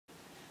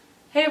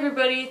Hey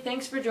everybody,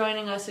 thanks for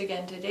joining us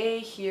again today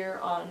here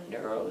on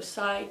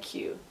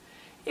NeuroSciQ.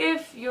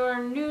 If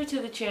you're new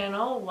to the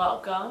channel,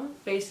 welcome.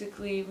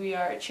 Basically, we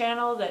are a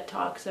channel that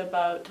talks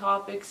about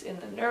topics in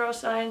the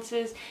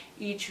neurosciences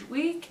each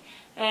week,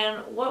 and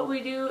what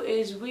we do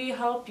is we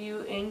help you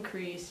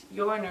increase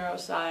your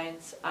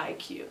neuroscience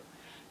IQ.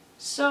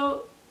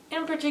 So,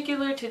 in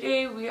particular,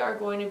 today we are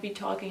going to be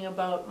talking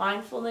about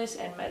mindfulness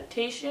and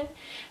meditation.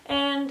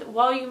 And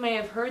while you may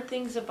have heard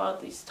things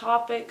about these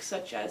topics,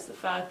 such as the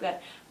fact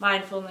that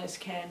mindfulness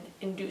can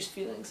induce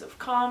feelings of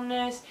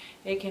calmness,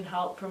 it can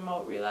help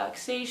promote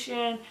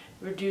relaxation,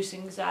 reduce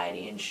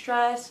anxiety and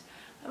stress,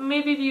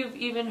 maybe you've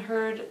even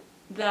heard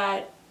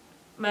that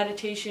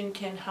meditation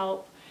can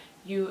help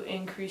you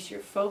increase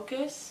your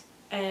focus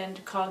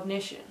and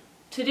cognition.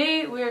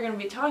 Today we are going to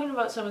be talking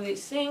about some of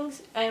these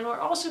things, and we're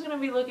also going to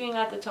be looking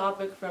at the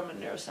topic from a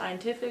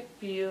neuroscientific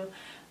view,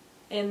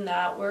 in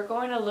that we're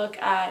going to look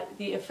at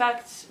the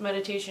effects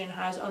meditation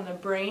has on the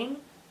brain,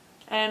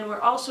 and we're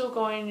also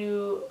going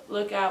to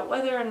look at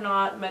whether or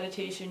not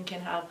meditation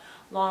can have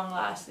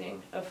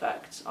long-lasting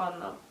effects on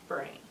the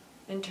brain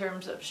in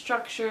terms of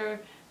structure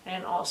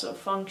and also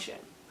function.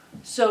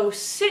 So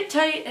sit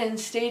tight and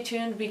stay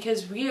tuned,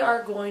 because we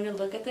are going to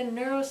look at the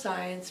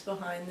neuroscience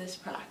behind this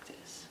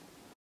practice.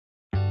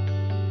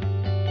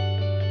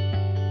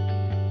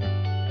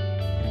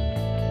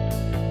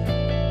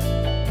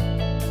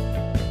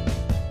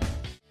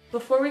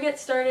 Before we get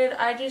started,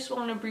 I just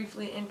want to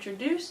briefly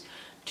introduce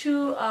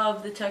two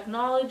of the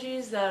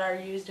technologies that are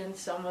used in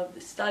some of the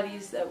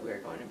studies that we're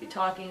going to be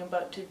talking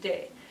about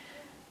today.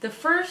 The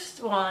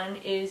first one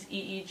is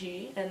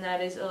EEG, and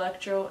that is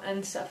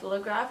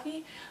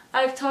electroencephalography.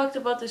 I've talked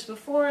about this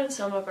before in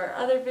some of our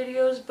other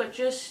videos, but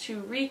just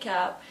to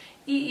recap,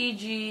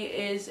 EEG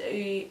is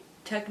a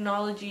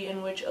technology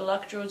in which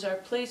electrodes are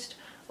placed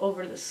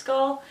over the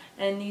skull,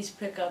 and these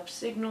pick up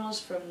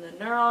signals from the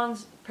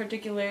neurons,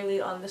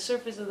 particularly on the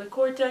surface of the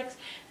cortex,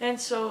 and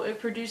so it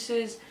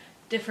produces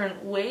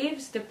different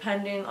waves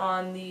depending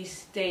on the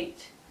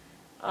state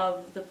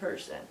of the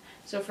person.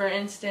 So for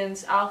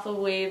instance, alpha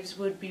waves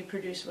would be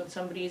produced when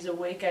somebody is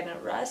awake and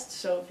at rest.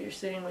 So if you're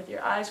sitting with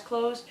your eyes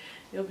closed,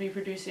 you'll be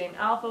producing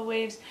alpha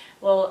waves,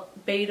 while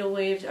beta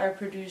waves are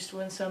produced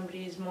when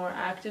somebody is more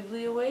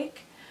actively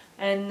awake.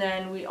 And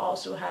then we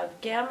also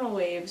have gamma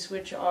waves,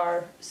 which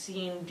are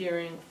seen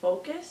during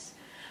focus.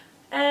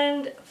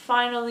 And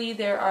finally,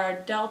 there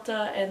are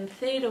delta and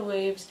theta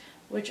waves,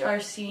 which are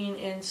seen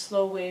in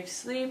slow wave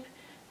sleep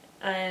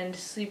and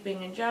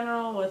sleeping in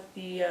general, with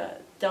the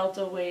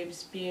delta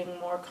waves being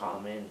more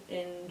common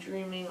in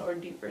dreaming or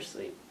deeper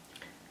sleep.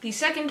 The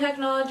second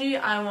technology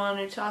I want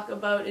to talk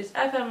about is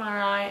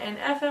fMRI, and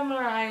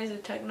fMRI is a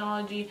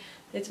technology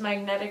that's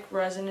magnetic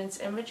resonance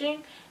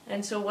imaging.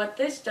 And so what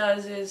this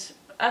does is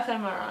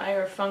fMRI,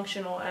 or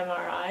functional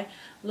MRI,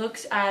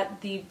 looks at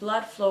the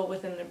blood flow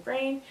within the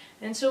brain,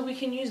 and so we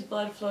can use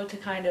blood flow to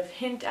kind of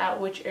hint at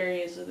which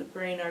areas of the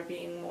brain are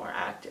being more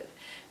active,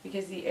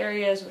 because the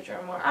areas which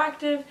are more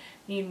active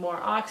need more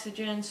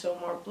oxygen, so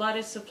more blood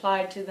is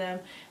supplied to them,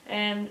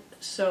 and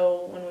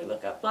so when we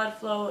look at blood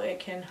flow, it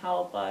can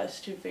help us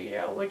to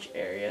figure out which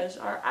areas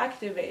are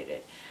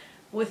activated.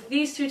 With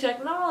these two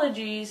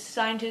technologies,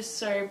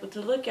 scientists are able to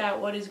look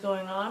at what is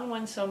going on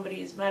when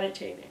somebody is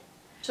meditating.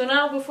 So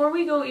now, before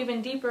we go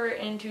even deeper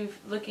into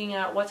looking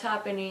at what's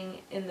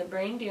happening in the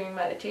brain during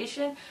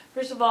meditation,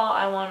 first of all,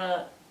 I want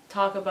to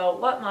talk about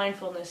what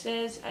mindfulness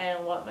is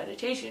and what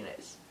meditation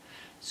is.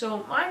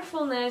 So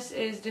mindfulness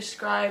is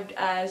described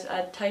as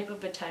a type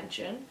of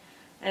attention,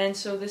 and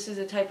so this is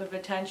a type of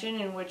attention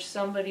in which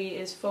somebody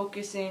is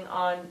focusing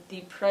on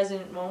the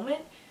present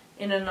moment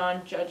in a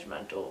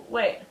non-judgmental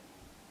way,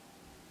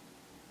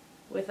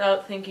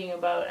 without thinking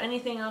about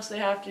anything else they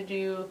have to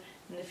do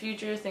in the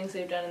future, things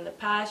they've done in the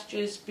past,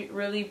 just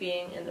really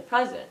being in the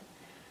present.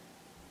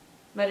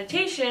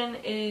 Meditation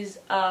is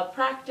a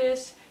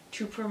practice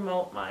to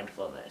promote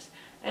mindfulness.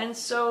 And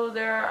so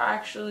there are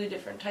actually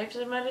different types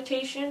of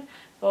meditation,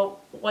 but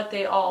what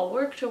they all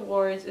work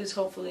towards is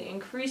hopefully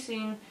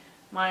increasing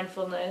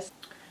mindfulness.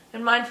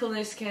 And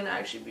mindfulness can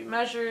actually be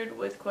measured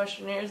with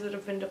questionnaires that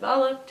have been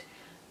developed,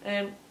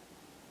 and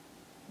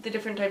the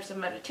different types of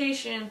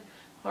meditation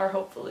are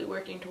hopefully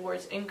working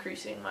towards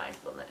increasing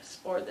mindfulness,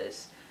 or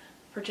this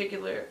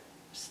particular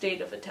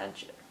state of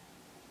attention.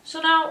 So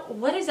now,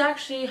 what is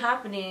actually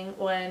happening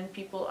when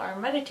people are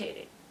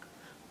meditating?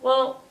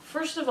 Well,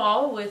 first of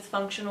all, with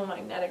functional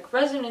magnetic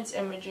resonance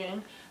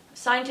imaging,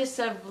 scientists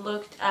have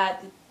looked at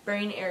the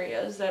brain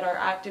areas that are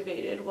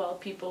activated while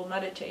people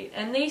meditate,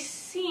 and they've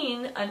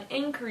seen an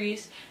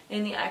increase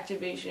in the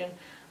activation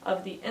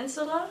of the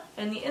insula,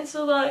 and the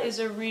insula is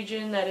a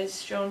region that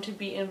is shown to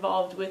be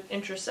involved with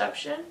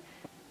interoception.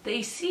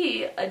 They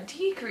see a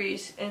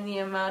decrease in the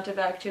amount of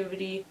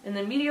activity in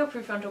the medial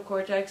prefrontal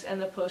cortex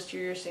and the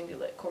posterior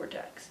cingulate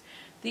cortex.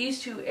 These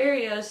two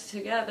areas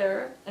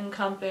together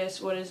encompass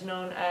what is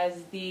known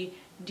as the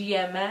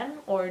DMN,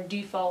 or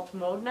default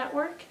mode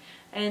network,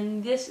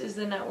 and this is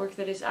the network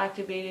that is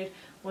activated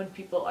when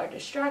people are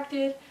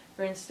distracted,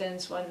 For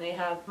instance, when they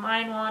have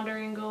mind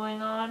wandering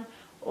going on,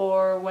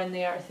 or when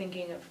they are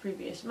thinking of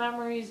previous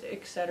memories,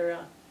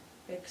 etc.,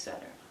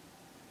 etc.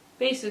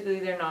 Basically,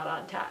 they're not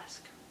on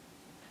task.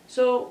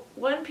 So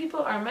when people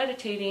are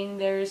meditating,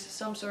 there's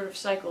some sort of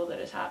cycle that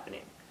is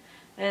happening.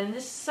 And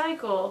this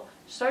cycle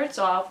starts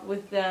off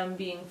with them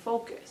being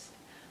focused.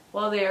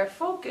 While they are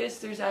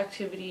focused, there's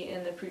activity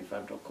in the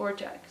prefrontal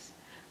cortex.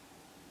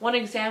 One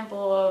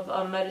example of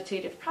a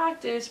meditative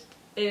practice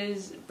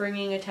is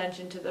bringing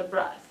attention to the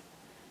breath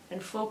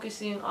and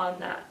focusing on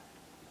that.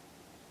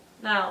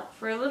 Now,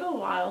 for a little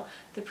while,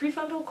 the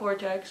prefrontal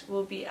cortex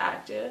will be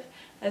active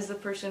as the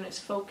person is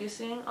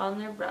focusing on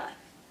their breath.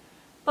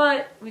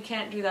 But we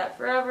can't do that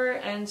forever,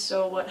 and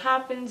so what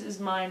happens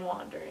is mind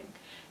wandering.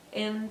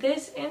 In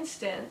this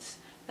instance,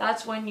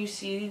 that's when you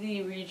see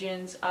the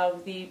regions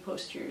of the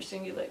posterior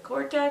cingulate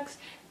cortex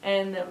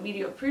and the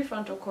medial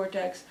prefrontal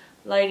cortex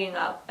lighting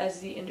up as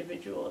the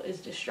individual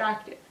is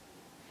distracted.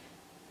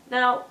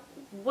 Now,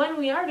 when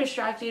we are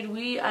distracted,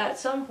 we at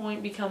some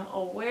point become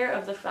aware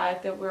of the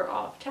fact that we're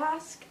off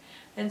task,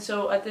 and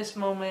so at this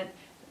moment,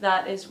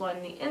 that is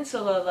when the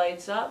insula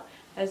lights up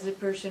as the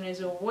person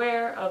is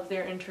aware of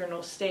their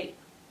internal state.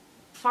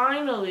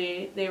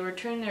 Finally, they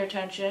return their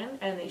attention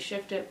and they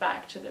shift it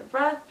back to their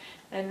breath,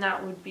 and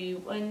that would be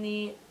when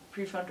the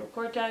prefrontal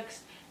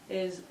cortex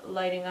is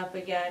lighting up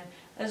again,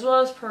 as well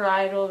as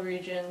parietal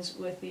regions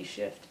with the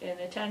shift in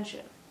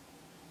attention.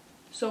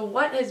 So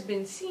what has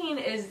been seen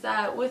is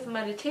that with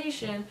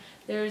meditation,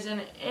 there is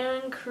an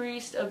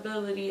increased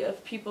ability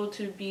of people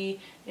to be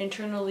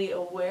internally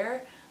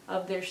aware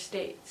of their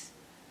states.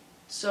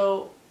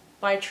 So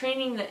by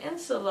training the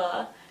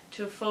insula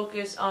to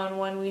focus on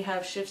when we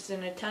have shifts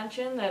in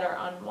attention that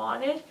are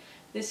unwanted,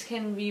 this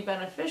can be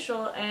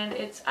beneficial, and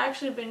it's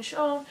actually been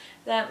shown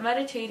that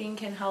meditating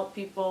can help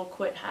people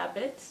quit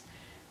habits.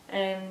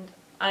 And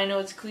I know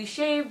it's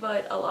cliche,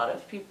 but a lot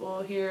of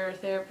people hear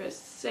therapists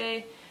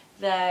say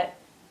that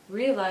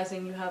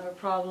realizing you have a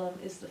problem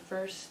is the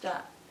first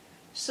step.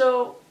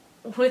 So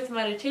with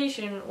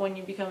meditation, when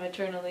you become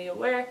eternally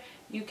aware,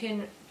 you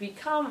can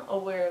become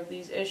aware of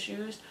these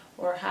issues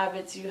or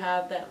habits you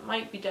have that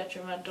might be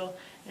detrimental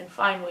and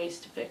find ways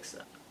to fix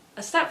them.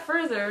 A step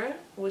further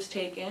was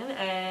taken,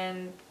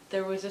 and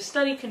there was a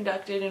study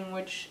conducted in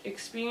which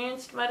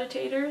experienced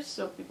meditators,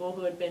 so people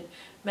who had been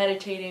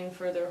meditating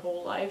for their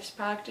whole lives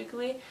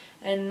practically,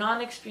 and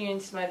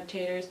non-experienced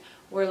meditators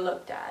were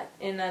looked at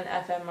in an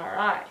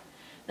fMRI.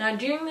 Now,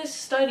 during this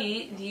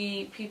study,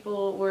 the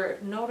people were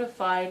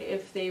notified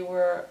if they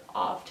were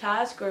off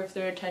task or if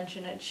their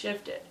attention had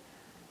shifted.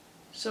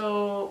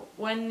 So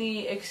when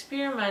the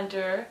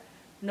experimenter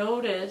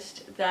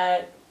noticed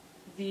that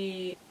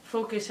the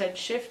focus had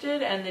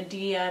shifted and the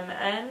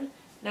DMN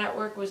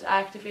network was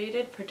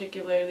activated,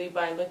 particularly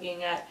by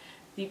looking at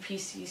the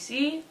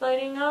PCC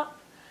lighting up,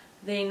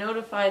 they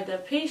notified the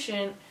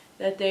patient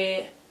that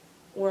they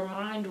were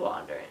mind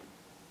wandering.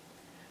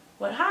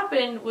 What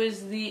happened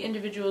was the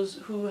individuals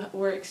who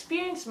were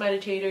experienced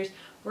meditators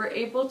were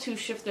able to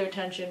shift their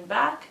attention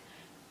back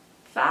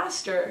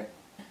faster,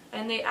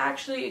 and they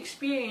actually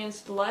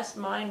experienced less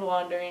mind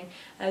wandering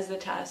as the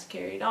task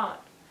carried on.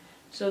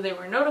 So they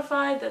were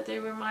notified that they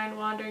were mind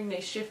wandering,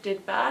 they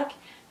shifted back,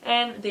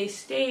 and they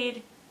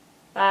stayed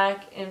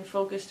back in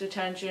focused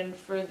attention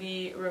for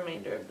the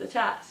remainder of the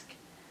task.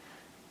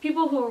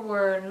 People who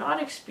were not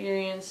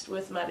experienced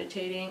with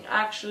meditating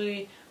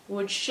actually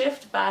would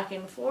shift back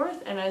and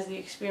forth, and as the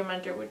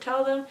experimenter would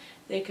tell them,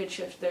 they could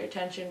shift their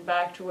attention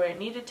back to where it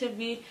needed to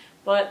be,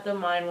 but the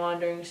mind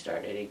wandering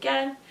started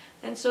again.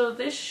 And so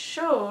this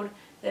showed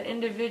that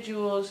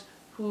individuals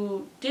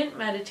who didn't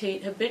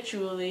meditate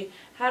habitually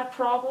had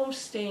problems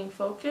staying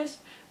focused,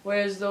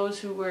 whereas those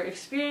who were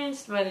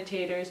experienced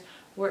meditators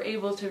were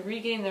able to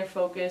regain their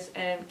focus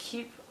and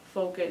keep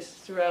focus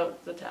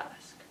throughout the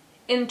task.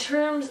 In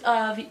terms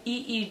of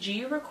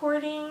EEG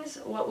recordings,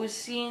 what was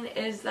seen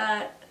is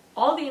that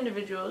all the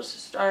individuals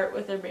start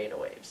with their beta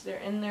waves. They're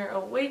in their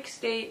awake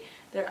state,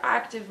 their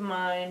active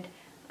mind,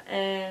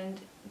 and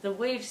the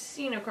waves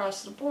seen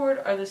across the board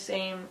are the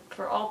same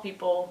for all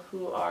people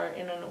who are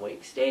in an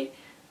awake state,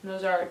 and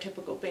those are our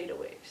typical beta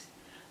waves.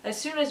 As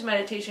soon as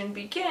meditation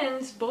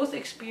begins, both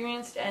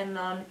experienced and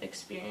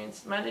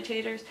non-experienced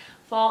meditators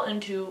fall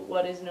into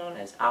what is known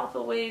as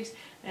alpha waves,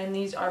 and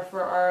these are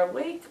for our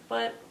awake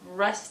but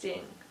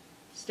resting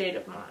state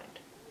of mind.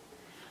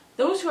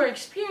 Those who are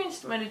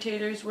experienced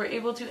meditators were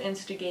able to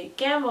instigate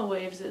gamma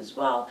waves as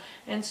well,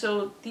 and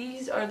so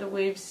these are the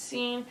waves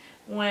seen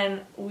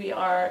when we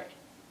are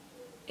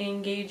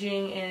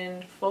engaging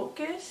in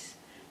focus.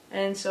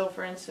 And so,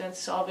 for instance,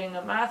 solving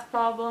a math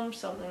problem,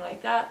 something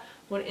like that,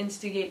 would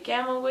instigate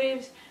gamma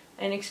waves,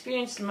 and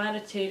experienced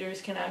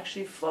meditators can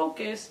actually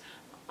focus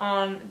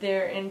on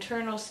their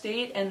internal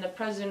state and the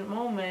present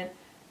moment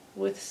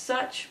with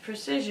such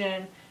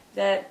precision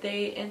that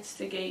they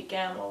instigate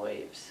gamma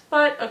waves.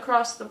 But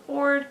across the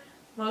board,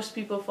 most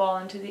people fall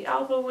into the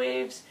alpha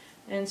waves,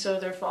 and so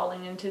they're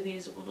falling into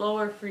these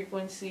lower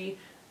frequency,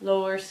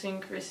 lower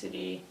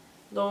synchronicity,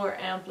 lower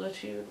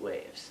amplitude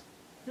waves.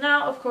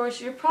 Now, of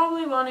course, you're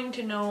probably wanting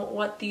to know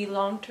what the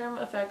long-term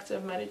effects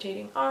of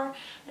meditating are,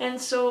 and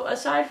so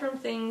aside from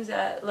things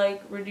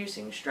like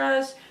reducing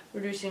stress,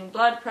 reducing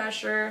blood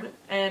pressure,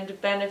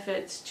 and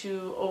benefits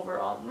to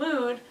overall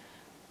mood,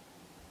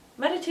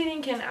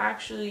 meditating can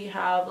actually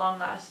have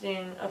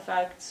long-lasting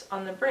effects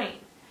on the brain.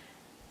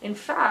 In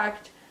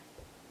fact,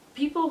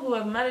 people who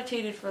have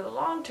meditated for the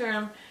long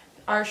term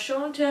are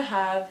shown to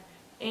have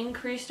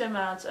increased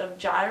amounts of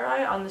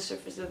gyri on the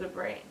surface of the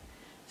brain.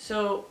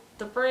 So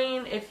the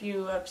brain, if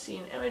you have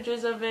seen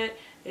images of it,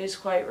 is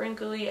quite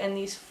wrinkly, and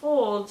these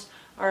folds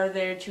are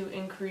there to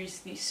increase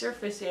the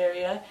surface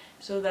area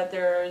so that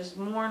there is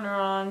more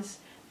neurons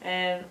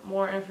and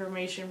more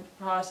information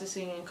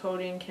processing and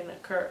coding can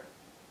occur.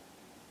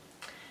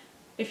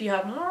 If you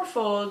have more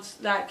folds,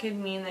 that could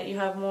mean that you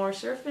have more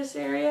surface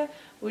area,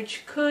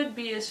 which could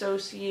be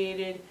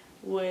associated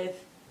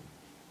with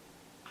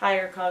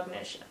higher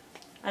cognition.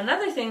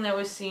 Another thing that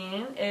was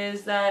seen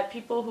is that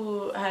people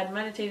who had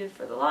meditated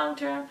for the long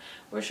term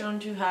were shown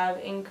to have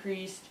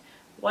increased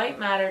white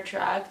matter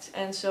tracts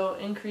and so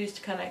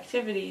increased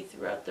connectivity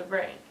throughout the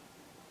brain.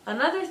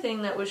 Another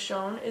thing that was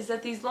shown is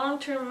that these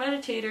long-term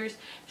meditators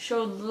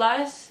showed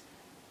less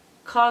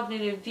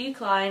cognitive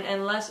decline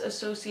and less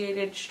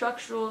associated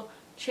structural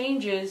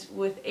changes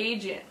with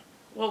aging.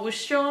 What was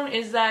shown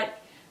is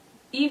that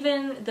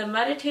even the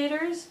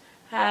meditators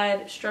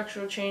had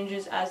structural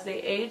changes as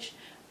they aged,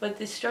 but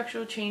the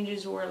structural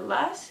changes were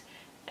less,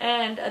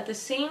 and at the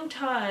same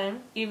time,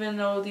 even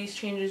though these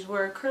changes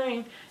were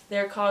occurring,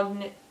 their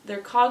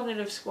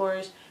cognitive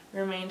scores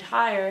remained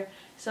higher,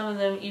 some of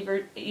them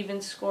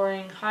even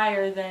scoring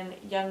higher than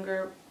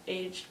younger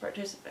aged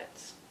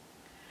participants.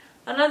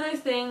 Another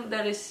thing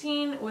that is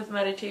seen with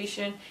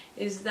meditation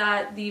is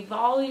that the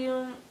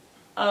volume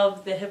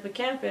of the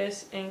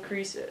hippocampus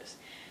increases.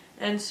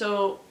 And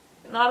so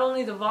not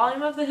only the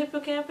volume of the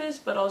hippocampus,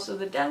 but also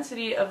the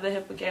density of the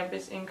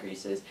hippocampus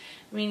increases,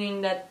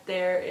 meaning that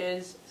there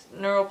is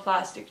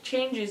neuroplastic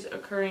changes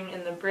occurring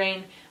in the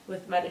brain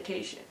with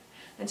meditation.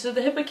 And so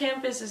the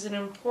hippocampus is an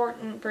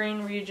important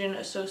brain region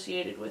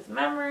associated with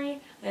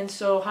memory, and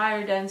so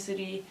higher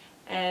density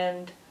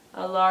and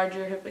a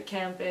larger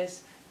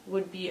hippocampus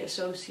would be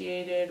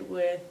associated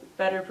with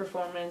better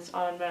performance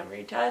on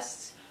memory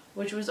tests,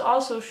 which was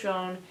also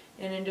shown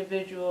in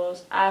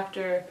individuals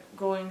after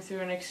going through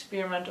an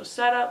experimental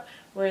setup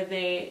where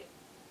they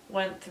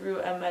went through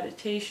a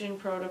meditation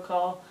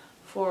protocol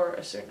for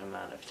a certain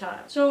amount of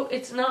time. So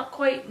it's not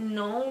quite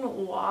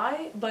known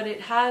why, but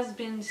it has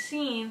been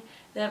seen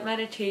that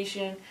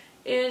meditation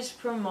is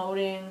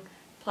promoting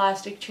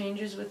plastic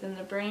changes within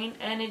the brain,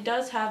 and it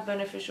does have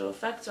beneficial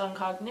effects on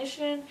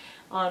cognition,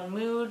 on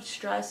mood,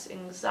 stress,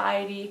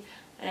 anxiety,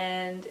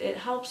 and it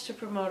helps to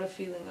promote a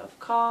feeling of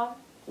calm,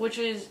 which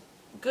is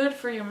good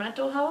for your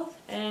mental health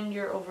and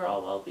your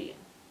overall well-being.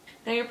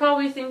 Now you're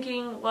probably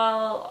thinking,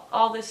 well,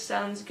 all this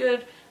sounds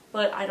good,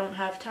 but I don't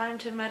have time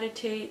to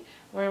meditate.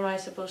 Where am I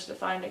supposed to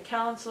find a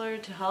counselor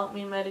to help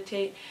me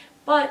meditate?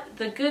 But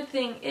the good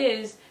thing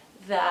is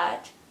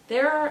that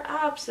there are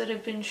apps that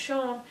have been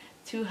shown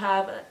to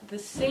have the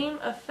same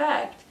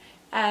effect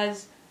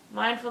as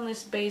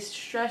mindfulness-based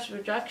stress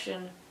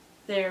reduction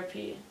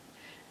therapy.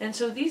 And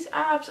so these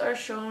apps are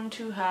shown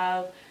to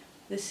have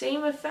the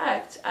same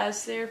effects as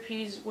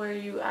therapies where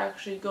you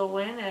actually go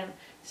in and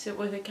sit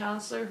with a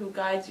counselor who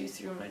guides you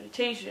through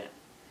meditation.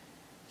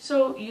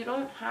 So you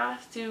don't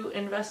have to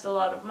invest a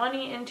lot of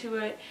money into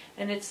it,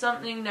 and it's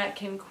something that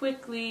can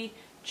quickly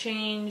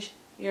change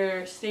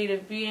your state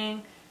of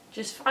being.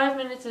 Just 5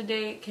 minutes a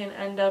day can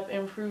end up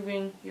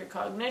improving your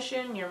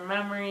cognition, your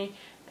memory,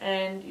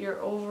 and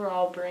your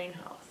overall brain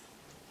health.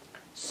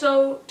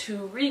 So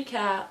to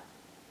recap,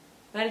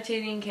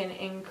 meditating can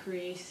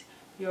increase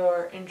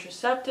your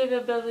interoceptive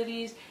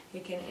abilities,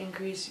 it can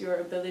increase your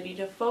ability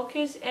to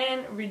focus,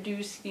 and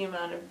reduce the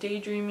amount of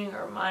daydreaming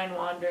or mind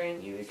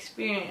wandering you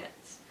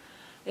experience.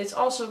 It's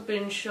also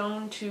been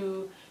shown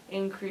to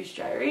increase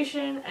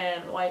gyration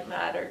and white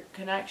matter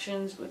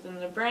connections within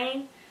the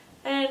brain,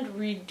 and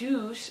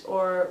reduce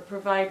or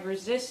provide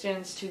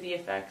resistance to the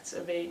effects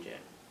of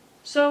aging.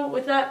 So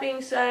with that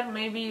being said,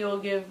 maybe you'll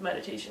give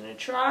meditation a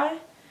try.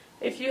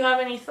 If you have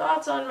any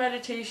thoughts on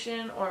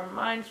meditation or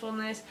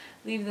mindfulness,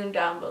 leave them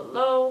down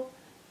below,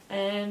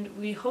 and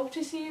we hope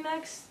to see you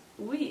next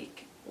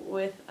week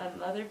with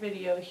another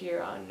video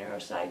here on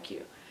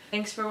NeuroSciQ.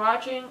 Thanks for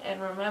watching,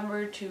 and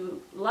remember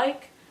to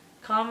like,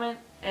 comment,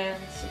 and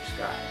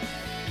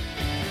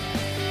subscribe.